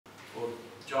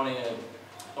Johnny,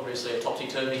 obviously a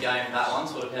topsy-turvy game, that one.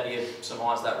 Sort of how do you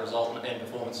surmise that result and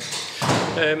performance?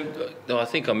 I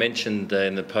think I mentioned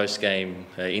in the post-game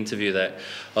interview that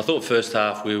I thought first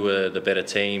half we were the better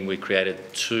team. We created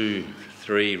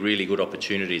 2-3 really good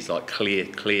opportunities, like clear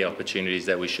opportunities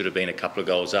that we should have been a couple of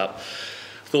goals up.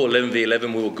 Thought 11 v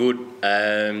 11 we were good,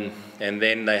 and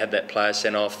then they had that player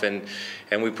sent off, and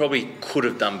we probably could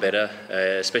have done better,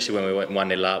 especially when we went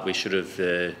 1-0 up. We should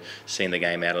have seen the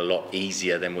game out a lot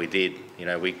easier than we did. You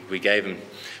know, we gave them,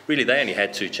 really they only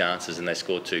had 2 chances and they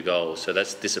scored 2 goals, so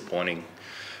that's disappointing.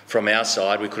 From our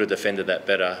side, we could have defended that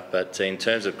better, but in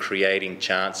terms of creating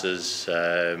chances,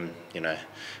 you know,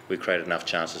 we created enough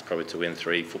chances probably to win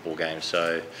 3 football games.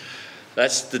 So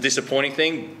that's the disappointing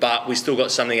thing, but we still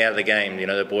got something out of the game. You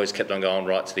know, the boys kept on going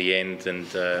right to the end, and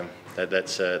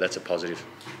that's a positive.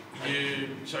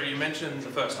 You mentioned the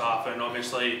first half, and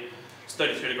obviously it's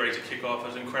 33 degrees at kickoff. It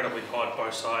was incredibly hot.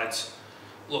 Both sides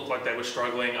looked like they were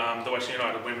struggling. The Western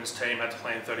United women's team had to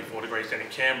play in 34 degrees down in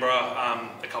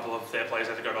Canberra. A couple of their players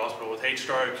had to go to hospital with heat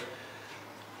stroke.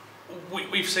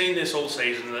 We've seen this all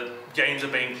season, that games are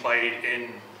being played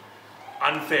in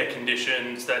unfair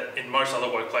conditions that in most other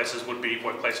workplaces would be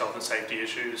workplace health and safety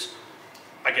issues.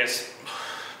 I guess,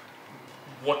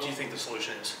 what do you think the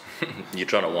solution is? You're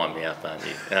trying to wind me up, aren't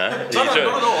you? Not at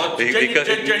all. Because,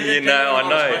 you know,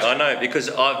 I know, because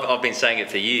I've been saying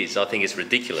it for years. I think it's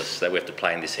ridiculous that we have to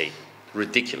play in this heat.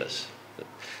 Ridiculous.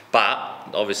 But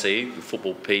obviously,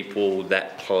 football people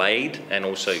that played and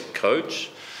also coach,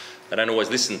 they don't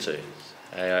always listen to.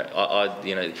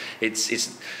 You know,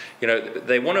 it's you know,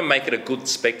 they want to make it a good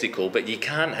spectacle, but you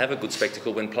can't have a good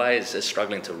spectacle when players are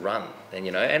struggling to run, and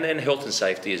you know, and health and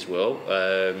safety as well.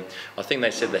 I think they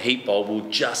said the heat bowl will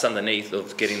just underneath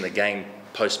of getting the game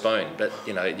postponed, but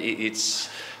you know, it's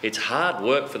hard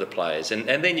work for the players, and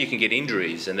then you can get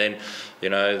injuries, and then you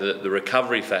know the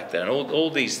recovery factor and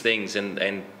all these things,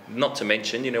 and not to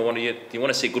mention, you know, you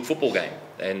want to see a good football game,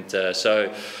 and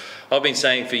so. I've been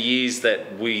saying for years that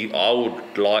I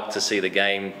would like to see the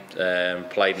game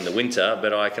played in the winter,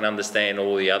 but I can understand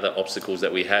all the other obstacles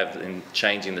that we have in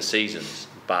changing the seasons.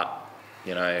 But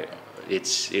you know,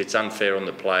 it's unfair on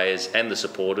the players and the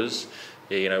supporters.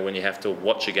 You know, when you have to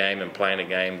watch a game and play in a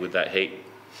game with that heat.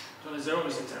 John, is there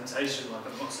always a temptation? Like,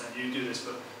 I'm not saying you do this,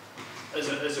 but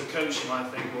as a coach, you might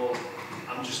think, well,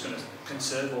 I'm just going to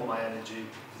conserve all my energy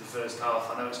for the first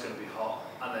half. I know it's going to be hot,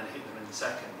 and then hit them in the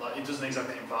second. Like, it doesn't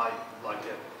exactly invite like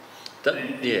an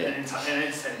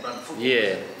entertaining brand of football.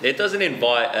 Yeah, it doesn't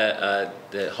invite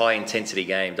the high intensity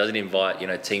game. It doesn't invite, you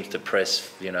know, teams to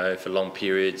press, you know, for long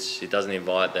periods. It doesn't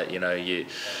invite that, you know, you.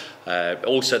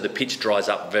 Also, the pitch dries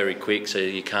up very quick, so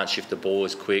you can't shift the ball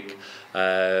as quick.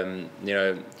 You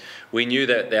know, we knew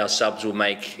that our subs will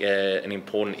make an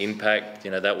important impact.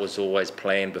 You know, that was always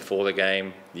planned before the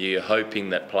game. You're hoping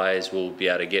that players will be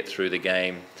able to get through the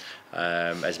game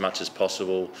as much as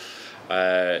possible.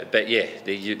 But yeah,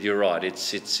 you're right.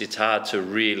 It's hard to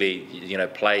really, you know,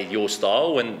 play your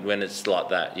style when it's like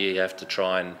that. You have to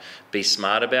try and be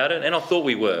smart about it. And I thought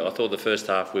we were. I thought the first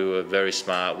half we were very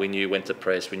smart. We knew when to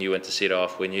press. We knew when to sit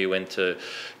off. We knew when to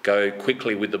go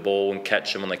quickly with the ball and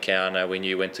catch them on the counter. We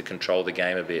knew when to control the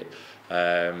game a bit.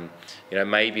 You know,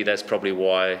 maybe that's probably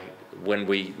why when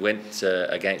we went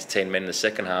against 10 men in the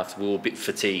second half, we were a bit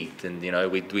fatigued, and you know,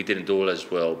 we didn't do it as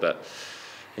well. But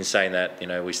in saying that, you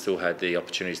know, we still had the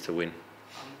opportunities to win.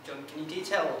 John, can you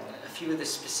detail a few of the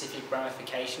specific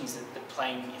ramifications that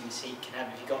playing in this heat can have?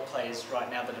 Have you got players right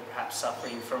now that are perhaps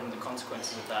suffering from the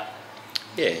consequences of that?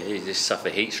 Yeah, you just suffer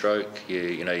heat stroke.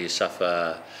 You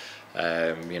suffer.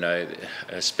 You know,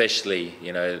 especially,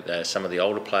 you know, some of the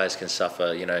older players can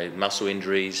suffer, you know, muscle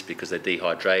injuries because they're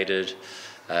dehydrated.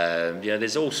 You know,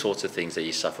 there's all sorts of things that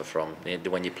you suffer from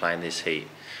when you play in this heat.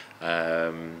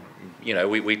 You know,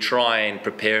 we try and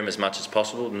prepare them as much as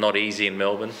possible. Not easy in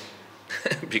Melbourne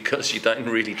because you don't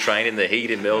really train in the heat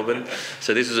in Melbourne.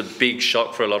 So this is a big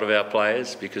shock for a lot of our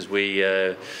players because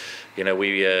you know,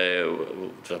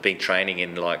 I've been training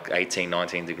in like 18,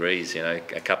 19 degrees. You know,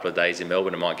 a couple of days in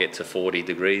Melbourne it might get to 40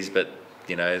 degrees, but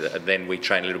you know, then we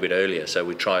train a little bit earlier. So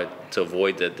we try to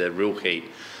avoid the real heat.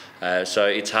 So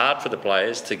it's hard for the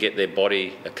players to get their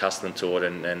body accustomed to it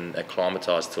and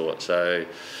acclimatised to it. So,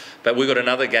 but we've got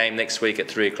another game next week at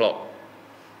 3 o'clock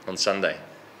on Sunday.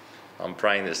 I'm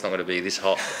praying that it's not going to be this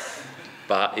hot.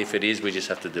 But if it is, we just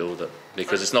have to deal with it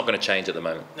because it's not going to change at the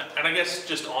moment. And I guess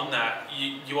just on that,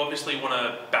 you obviously want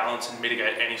to balance and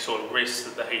mitigate any sort of risks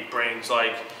that the heat brings.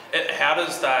 Like, how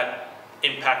does that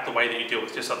impact the way that you deal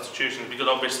with your substitutions? Because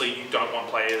obviously you don't want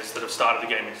players that have started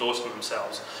the game exhausting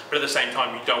themselves, but at the same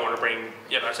time you don't want to bring,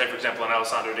 you know, say for example an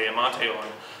Alessandro Diamante on,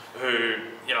 who,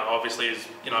 obviously is,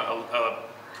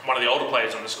 one of the older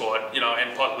players on the squad,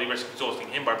 and possibly risk exhausting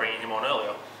him by bringing him on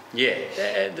earlier.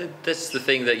 Yeah, that's the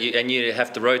thing that you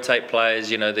have to rotate players.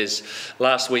 There's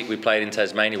last week we played in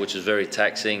Tasmania, which was very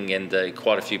taxing, and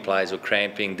quite a few players were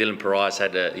cramping. Dylan Parice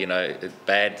had a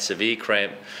bad, severe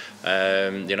cramp.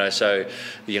 So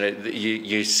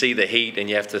you see the heat, and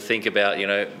you have to think about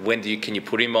when can you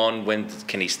put him on? When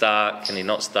can he start? Can he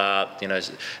not start?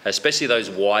 Especially those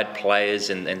wide players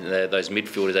and those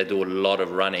midfielders. They do a lot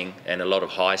of running and a lot of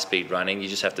high speed running. You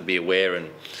just have to be aware and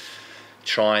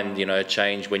try and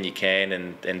change when you can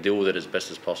and deal with it as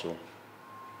best as possible.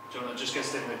 John, I just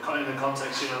guess in the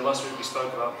context, last week we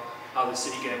spoke about how the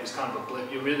City game was kind of a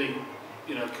blip. You're really,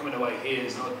 coming away here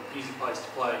is not an easy place to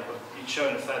play, but you're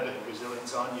showing a fair bit of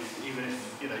resilience, aren't you? Even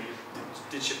if you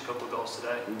did ship a couple of goals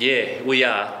today. Yeah, we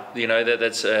are.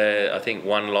 That's I think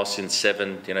 1 loss in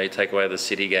 7. You take away the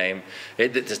City game. The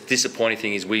disappointing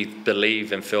thing is we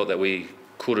believe and felt that we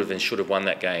could have and should have won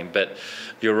that game, but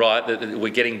you're right that we're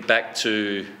getting back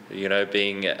to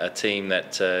being a team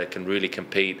that can really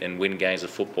compete and win games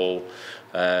of football,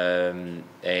 and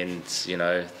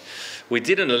we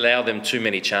didn't allow them too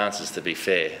many chances, to be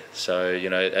fair. So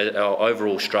our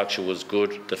overall structure was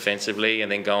good defensively,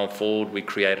 and then going forward we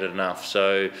created enough.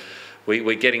 So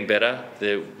we're getting better.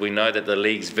 We know that the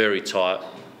league's very tight,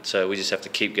 so we just have to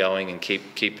keep going and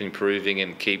keep improving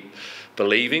and keep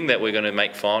believing that we're going to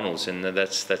make finals, and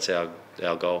that's our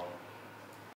goal.